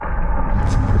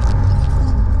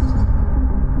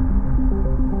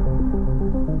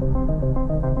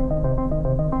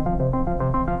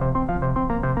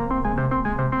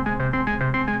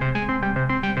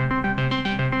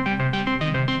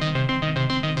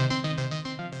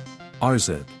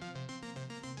Arzad.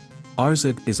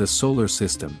 Arzad is a solar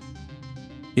system.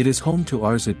 It is home to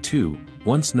Arzad 2,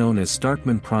 once known as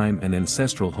Starkman Prime and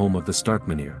ancestral home of the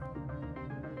Starkmanir.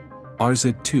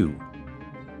 Arzad 2.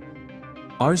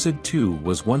 Arzad 2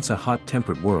 was once a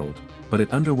hot-temperate world, but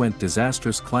it underwent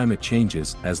disastrous climate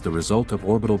changes as the result of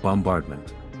orbital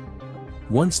bombardment.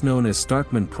 Once known as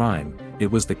Starkman Prime, it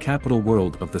was the capital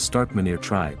world of the Starkmanir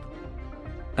tribe.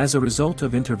 As a result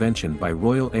of intervention by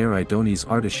Royal Heir Idone's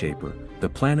Artishaper, the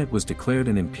planet was declared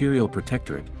an imperial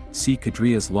protectorate, see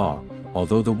Kadria's law,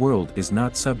 although the world is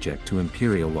not subject to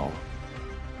imperial law.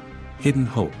 Hidden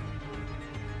Hope.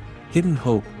 Hidden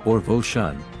Hope, or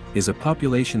Voshun, is a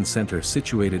population center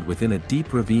situated within a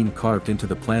deep ravine carved into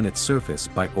the planet's surface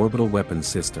by orbital weapons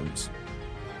systems.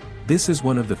 This is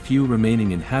one of the few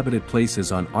remaining inhabited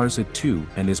places on Arzad 2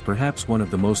 and is perhaps one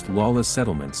of the most lawless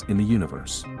settlements in the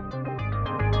universe.